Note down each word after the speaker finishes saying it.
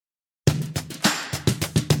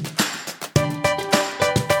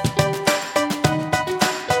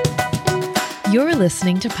You're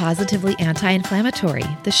listening to Positively Anti-Inflammatory,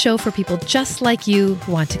 the show for people just like you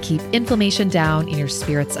who want to keep inflammation down and your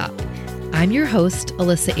spirits up. I'm your host,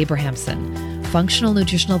 Alyssa Abrahamson, functional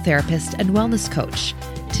nutritional therapist and wellness coach.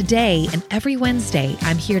 Today and every Wednesday,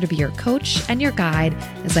 I'm here to be your coach and your guide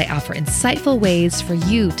as I offer insightful ways for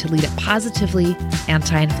you to lead a positively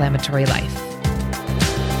anti-inflammatory life.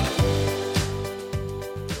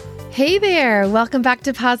 Hey there, welcome back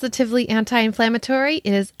to Positively Anti-Inflammatory.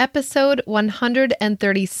 It is episode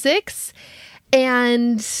 136,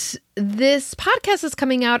 and this podcast is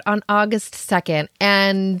coming out on August 2nd,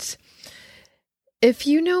 and if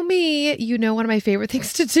you know me, you know one of my favorite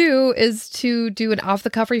things to do is to do an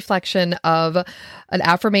off-the-cuff reflection of an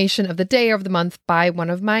affirmation of the day or of the month by one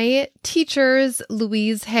of my teachers,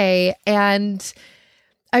 Louise Hay, and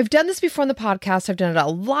I've done this before on the podcast. I've done it a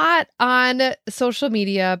lot on social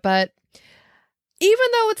media, but even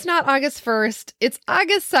though it's not August 1st, it's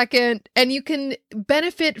August 2nd, and you can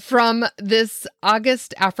benefit from this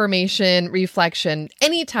August affirmation reflection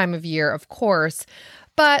any time of year, of course,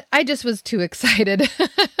 but I just was too excited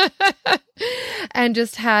and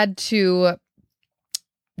just had to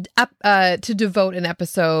devote an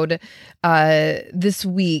episode this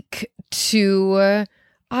week to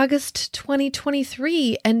August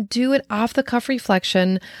 2023 and do an off-the-cuff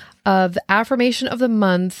reflection of the affirmation of the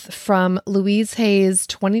month from Louise Hay's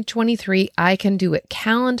 2023 I Can Do It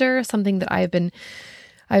calendar, something that I've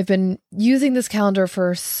been using this calendar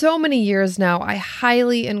for so many years now. I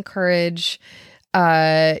highly encourage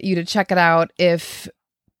you to check it out if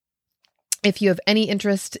you have any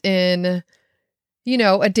interest in,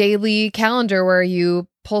 a daily calendar where you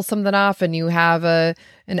pull something off and you have an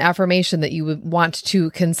affirmation that you would want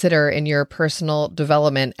to consider in your personal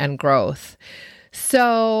development and growth.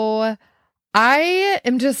 So I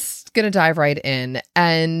am just going to dive right in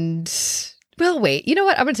and, well, wait, you know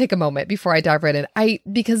what? I'm going to take a moment before I dive right in.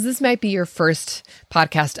 Because this might be your first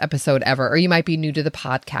podcast episode ever, or you might be new to the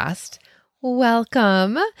podcast.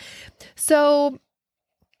 Welcome. So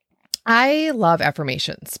I love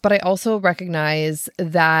affirmations, but I also recognize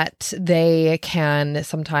that they can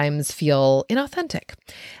sometimes feel inauthentic.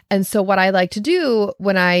 And so what I like to do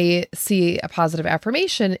when I see a positive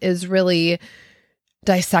affirmation is really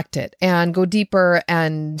dissect it and go deeper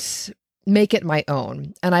and make it my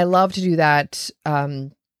own. And I love to do that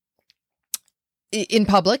in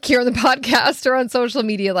public, here on the podcast or on social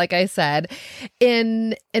media, like I said,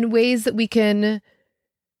 in ways that we can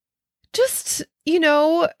just,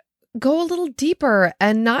 go a little deeper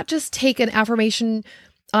and not just take an affirmation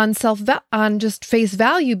on just face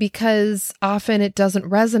value, because often it doesn't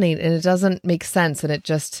resonate and it doesn't make sense, and it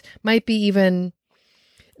just might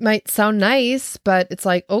sound nice, but it's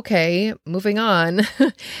like, okay, moving on.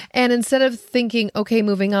 And instead of thinking, okay,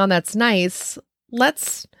 moving on, that's nice,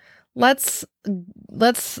 let's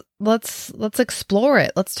explore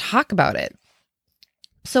it. Let's talk about it.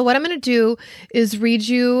 So what I'm going to do is read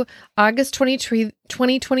you August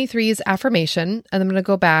 2023's affirmation, and I'm going to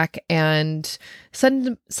go back and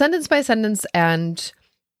sentence by sentence and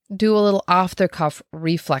do a little off-the-cuff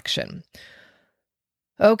reflection.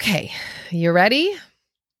 Okay, you ready?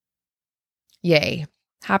 Yay.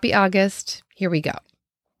 Happy August. Here we go.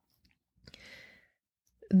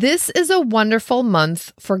 This is a wonderful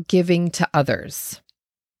month for giving to others.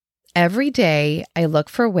 Every day, I look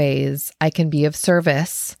for ways I can be of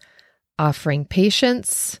service, offering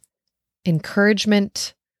patience,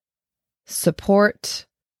 encouragement, support,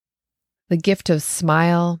 the gift of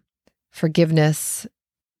smile, forgiveness,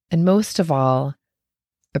 and most of all,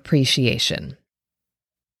 appreciation.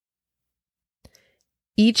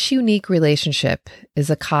 Each unique relationship is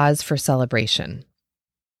a cause for celebration.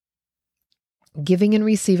 Giving and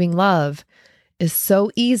receiving love is so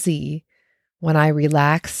easy when I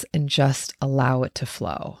relax and just allow it to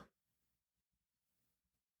flow.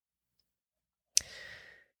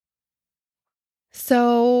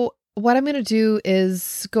 So what I'm going to do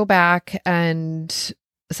is go back and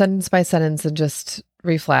sentence by sentence and just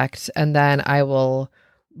reflect, and then I will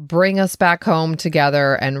bring us back home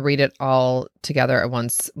together and read it all together at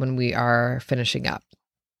once when we are finishing up.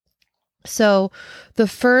 So the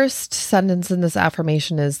first sentence in this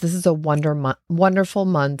affirmation is, this is a wonderful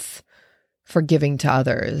month for giving to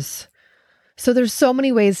others. So there's so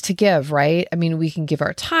many ways to give, right? I mean, we can give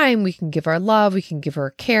our time, we can give our love, we can give our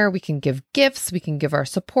care, we can give gifts, we can give our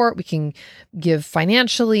support, we can give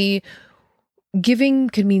financially. Giving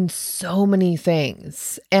can mean so many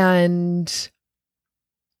things. And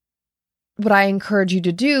what I encourage you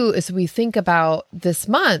to do is, we think about this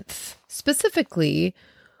month specifically,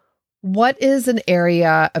 what is an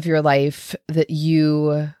area of your life that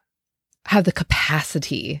you have the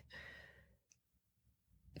capacity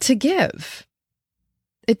to give.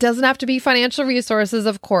 It doesn't have to be financial resources,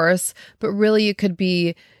 of course, but really it could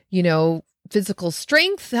be, physical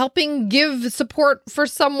strength, helping give support for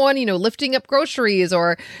someone, lifting up groceries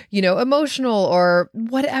or, emotional or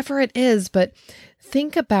whatever it is. But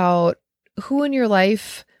think about who in your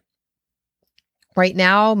life right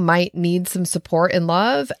now might need some support and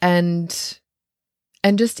love, and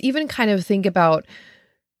just even kind of think about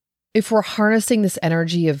if we're harnessing this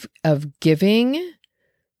energy of giving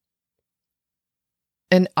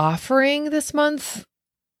and offering this month,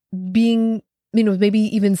 being, maybe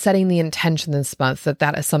even setting the intention this month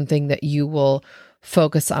that is something that you will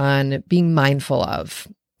focus on being mindful of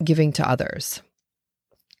giving to others.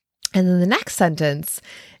 And then the next sentence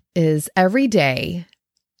is, every day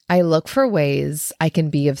I look for ways I can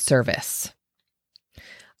be of service,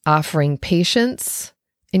 offering patience,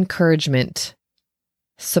 encouragement,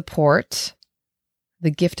 support,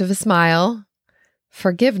 the gift of a smile,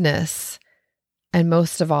 forgiveness, and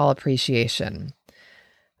most of all, appreciation.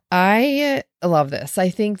 I love this. I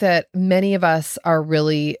think that many of us are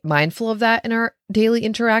really mindful of that in our daily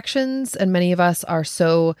interactions, and many of us are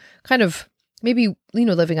so kind of maybe,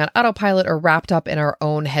 living on autopilot or wrapped up in our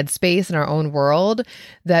own headspace, in our own world,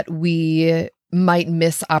 that we might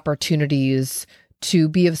miss opportunities to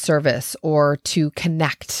be of service or to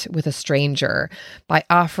connect with a stranger by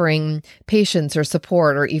offering patience or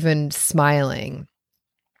support or even smiling.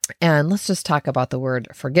 And let's just talk about the word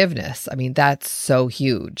forgiveness. I mean, that's so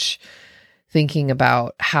huge. Thinking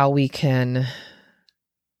about how we can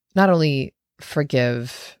not only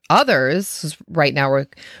forgive others, 'cause right now we're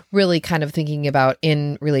really kind of thinking about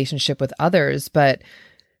in relationship with others, but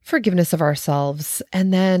forgiveness of ourselves.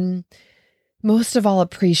 And then most of all,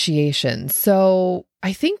 appreciation. So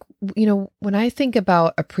I think, when I think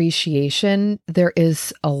about appreciation, there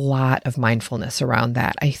is a lot of mindfulness around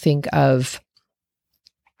that. I think of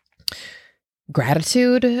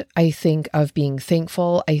gratitude. I think of being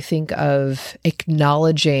thankful. I think of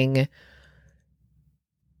acknowledging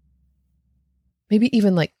maybe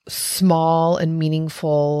even like small and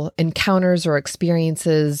meaningful encounters or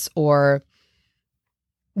experiences or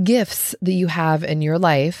gifts that you have in your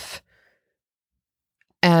life,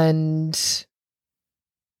 and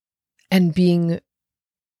being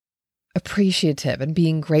appreciative and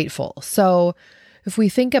being grateful. So if we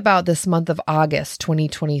think about this month of August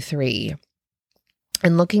 2023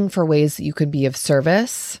 and looking for ways that you can be of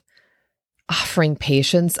service, offering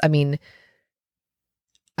patience, I mean,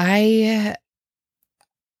 I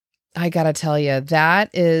gotta tell you,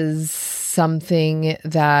 that is something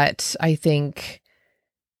that I think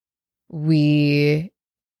we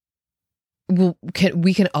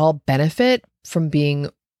can all benefit from being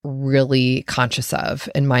really conscious of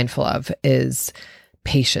and mindful of, is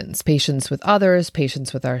patience with others,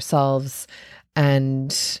 patience with ourselves,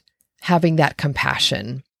 and having that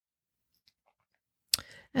compassion.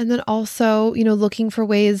 And then also, looking for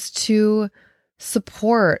ways to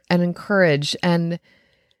support and encourage. And,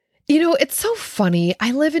 it's so funny.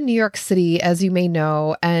 I live in New York City, as you may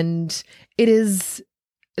know, and it is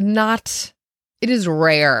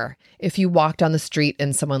rare if you walk down the street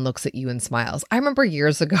and someone looks at you and smiles. I remember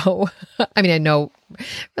years ago, I mean, I know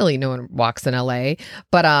really no one walks in LA,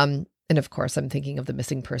 but, and of course I'm thinking of the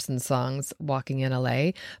Missing Persons songs, Walking in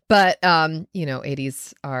LA, but,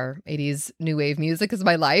 80s new wave music is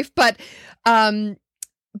my life. But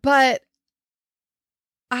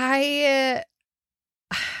I,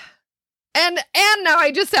 and now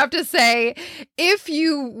I just have to say, if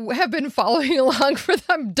you have been following along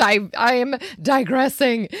I am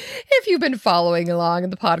digressing. If you've been following along in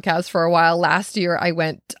the podcast for a while, last year I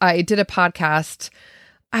did a podcast.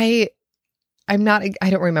 I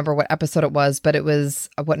don't remember what episode it was, but it was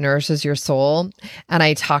What Nourishes Your Soul. And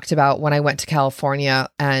I talked about when I went to California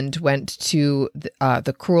and went to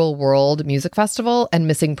the Cruel World Music Festival, and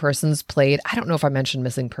Missing Persons played. I don't know if I mentioned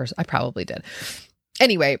Missing Persons. I probably did.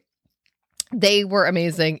 Anyway, they were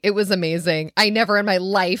amazing. It was amazing. I never in my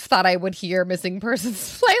life thought I would hear Missing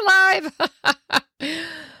Persons play live.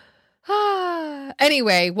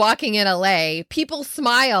 Anyway, walking in LA, people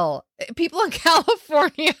smile. People in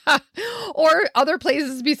California or other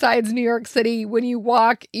places besides New York City, when you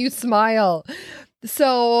walk, you smile.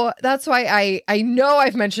 So that's why I know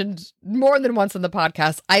I've mentioned more than once on the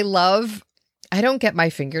podcast, I don't get my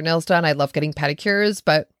fingernails done. I love getting pedicures,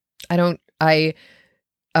 but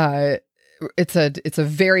it's a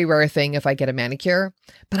very rare thing if I get a manicure,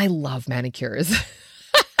 but I love manicures.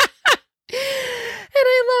 And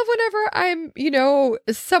I love whenever I'm,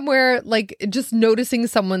 somewhere like just noticing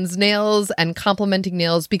someone's nails and complimenting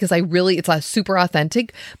nails, because it's super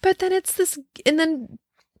authentic. But then it's this, and then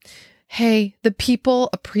hey, the people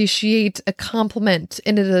appreciate a compliment,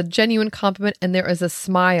 and it is a genuine compliment, and there is a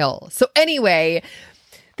smile. So anyway,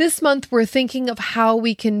 this month we're thinking of how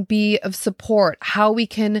we can be of support, how we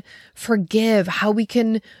can forgive, how we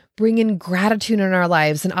can bring in gratitude in our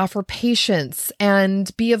lives and offer patience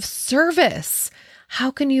and be of service.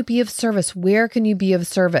 How can you be of service? Where can you be of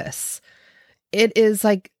service? It is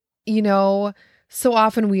like, so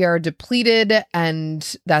often we are depleted,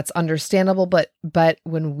 and that's understandable, but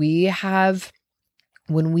when we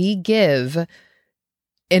give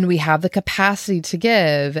and we have the capacity to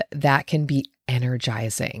give, that can be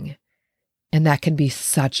energizing, and that can be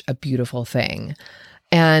such a beautiful thing.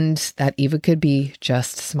 And that even could be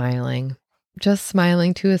just smiling to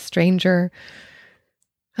a stranger.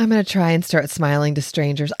 I'm going to try and start smiling to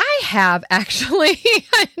strangers. I have actually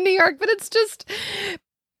in New York, but it's just,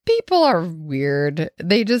 people are weird.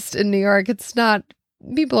 In New York,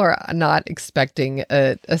 people are not expecting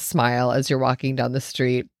a smile as you're walking down the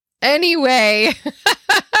street. Anyway.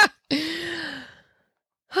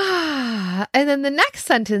 And then the next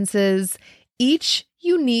sentence is, each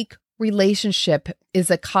unique relationship is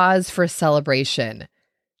a cause for celebration.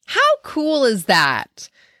 How cool is that?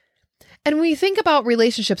 And when you think about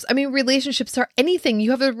relationships, relationships are anything.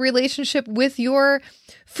 You have a relationship with your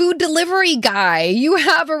food delivery guy. You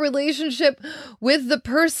have a relationship with the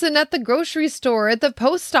person at the grocery store, at the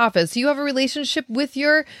post office. You have a relationship with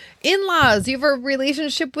your in-laws. You have a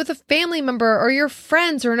relationship with a family member or your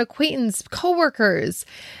friends or an acquaintance, coworkers.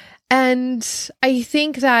 And I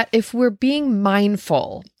think that if we're being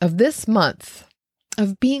mindful of this month,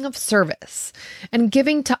 of being of service and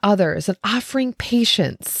giving to others and offering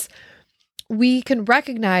patience, we can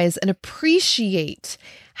recognize and appreciate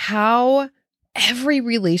how every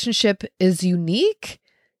relationship is unique,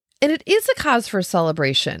 and it is a cause for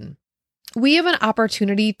celebration. We have an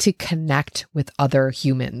opportunity to connect with other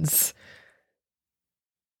humans.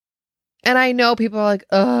 And I know people are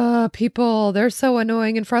like, people, they're so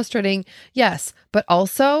annoying and frustrating. Yes, but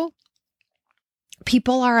also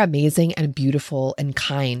people are amazing and beautiful and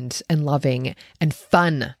kind and loving and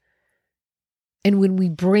fun. And when we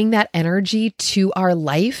bring that energy to our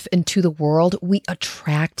life and to the world, we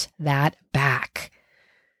attract that back.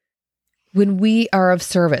 When we are of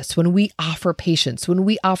service, when we offer patience, when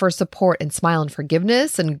we offer support and smile and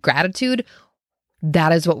forgiveness and gratitude,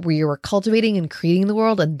 that is what we are cultivating and creating in the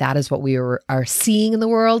world. And that is what we are seeing in the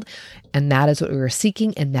world. And that is what we are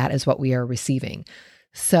seeking. And that is what we are receiving.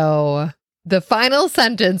 So the final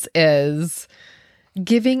sentence is,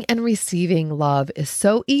 giving and receiving love is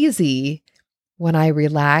so easy when I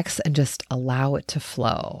relax and just allow it to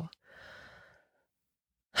flow.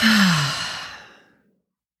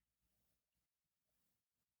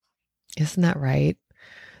 Isn't that right?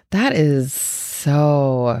 That is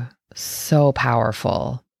so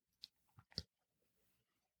powerful.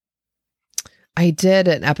 I did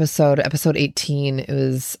an episode 18. It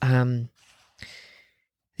was the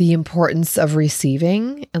importance of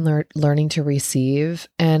receiving and learning to receive.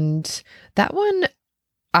 And that one,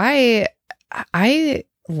 I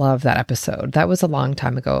love that episode. That was a long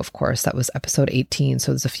time ago, of course. That was episode 18.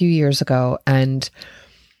 So it was a few years ago. And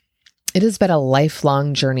it has been a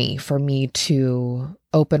lifelong journey for me to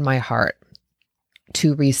open my heart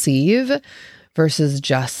to receive versus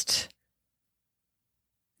just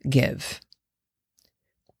give.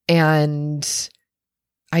 And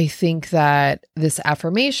I think that this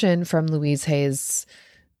affirmation from Louise Hay's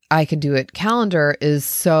I Can Do It calendar is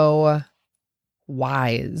so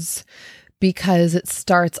wise, because it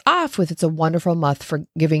starts off with, it's a wonderful month for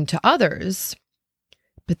giving to others,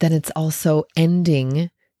 but then it's also ending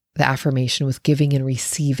the affirmation with giving and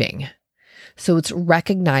receiving. So it's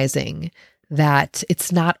recognizing that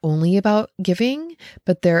it's not only about giving,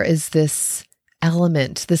 but there is this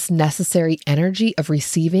element, this necessary energy of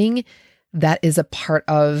receiving that is a part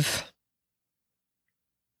of,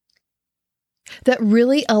 that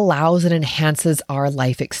really allows and enhances our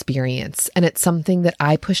life experience. And it's something that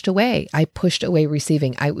I pushed away. I pushed away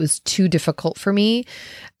receiving. It was too difficult for me.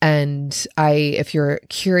 And if you're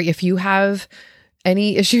curious, if you have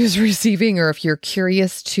any issues receiving, or if you're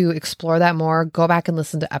curious to explore that more, go back and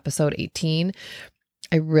listen to episode 18.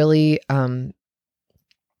 I really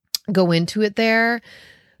go into it there.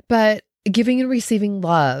 But giving and receiving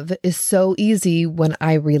love is so easy when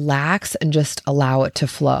I relax and just allow it to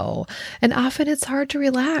flow. And often it's hard to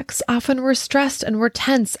relax. Often we're stressed and we're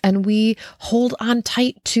tense and we hold on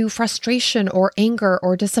tight to frustration or anger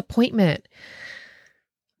or disappointment.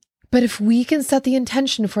 But if we can set the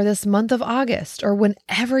intention for this month of August, or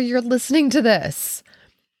whenever you're listening to this,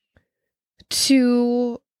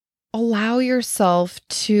 to allow yourself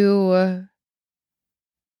to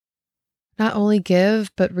not only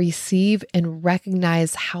give, but receive and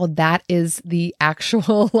recognize how that is the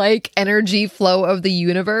actual energy flow of the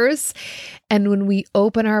universe. And when we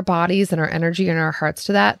open our bodies and our energy and our hearts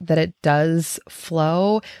to that it does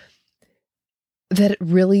flow,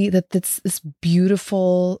 that's this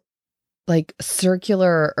beautiful,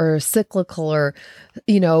 circular or cyclical or,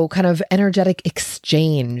 kind of energetic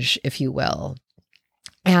exchange, if you will.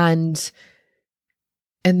 And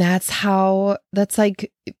that's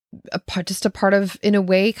just a part of, in a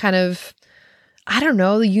way, kind of, I don't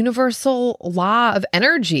know, the universal law of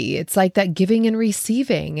energy. It's like that giving and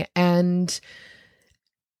receiving and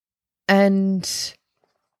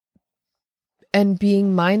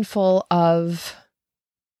being mindful of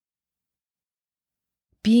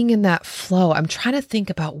being in that flow. I'm trying to think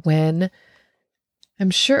about when. I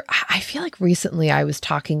feel like recently I was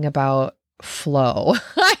talking about flow.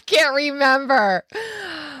 I can't remember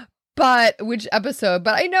which episode,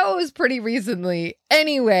 but I know it was pretty recently.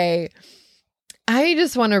 Anyway, I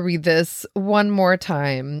just want to read this one more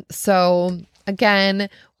time. So again,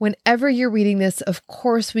 whenever you're reading this, of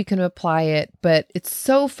course we can apply it, but it's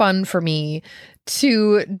so fun for me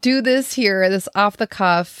to do this here, this off the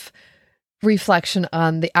cuff reflection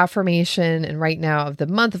on the affirmation and right now of the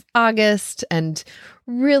month of August. And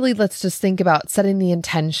really, let's just think about setting the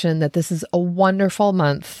intention that this is a wonderful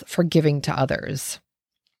month for giving to others.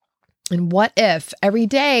 And what if every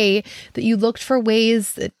day that you looked for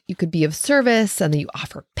ways that you could be of service and that you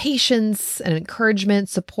offer patience and encouragement,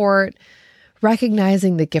 support,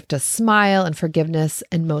 recognizing the gift of smile and forgiveness,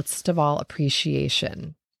 and most of all,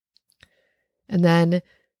 appreciation. And then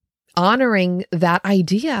honoring that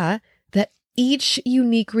idea that each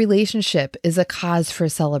unique relationship is a cause for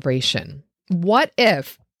celebration. What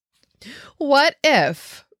if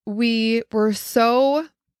we were so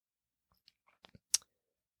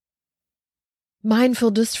mindful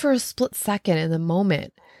just for a split second in the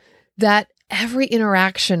moment that every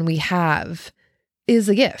interaction we have is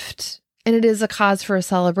a gift and it is a cause for a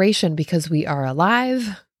celebration because we are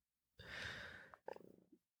alive.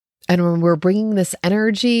 And when we're bringing this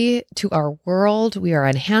energy to our world, we are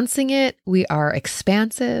enhancing it. We are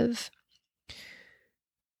expansive.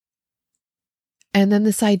 And then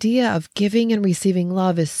this idea of giving and receiving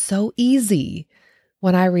love is so easy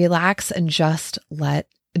when I relax and just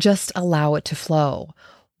allow it to flow.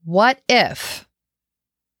 What if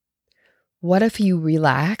you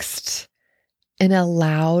relaxed and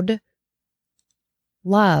allowed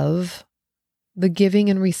love, the giving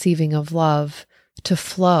and receiving of love, to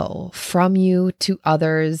flow from you to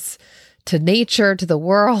others, to nature, to the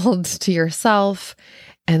world, to yourself,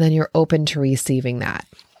 and then you're open to receiving that.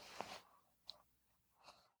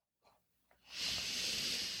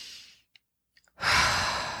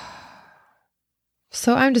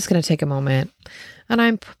 So I'm just going to take a moment and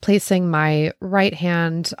I'm placing my right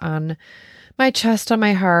hand on my chest, on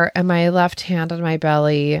my heart, and my left hand on my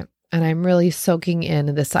belly. And I'm really soaking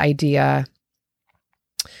in this idea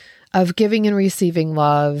of giving and receiving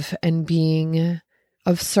love and being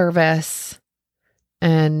of service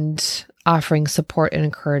and offering support and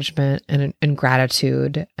encouragement and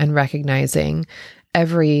gratitude and recognizing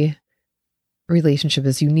every relationship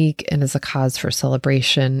is unique and is a cause for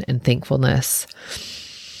celebration and thankfulness.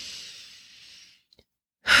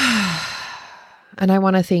 And I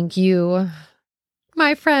want to thank you,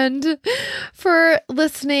 my friend, for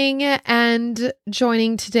listening and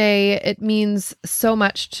joining today. It means so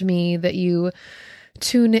much to me that you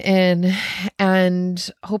tune in, and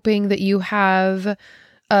hoping that you have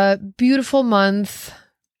a beautiful month.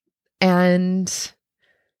 And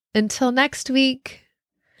until next week,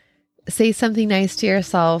 say something nice to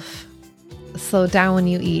yourself, slow down when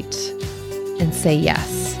you eat, and say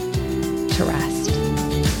yes to rest.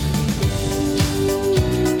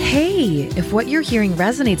 Hey, if what you're hearing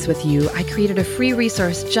resonates with you, I created a free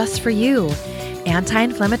resource just for you,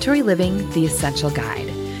 Anti-Inflammatory Living, The Essential Guide.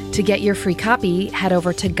 To get your free copy, head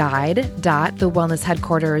over to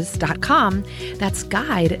guide.thewellnessheadquarters.com. That's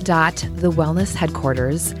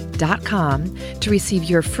guide.thewellnessheadquarters.com to receive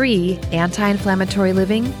your free Anti-Inflammatory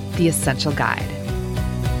Living, The Essential Guide.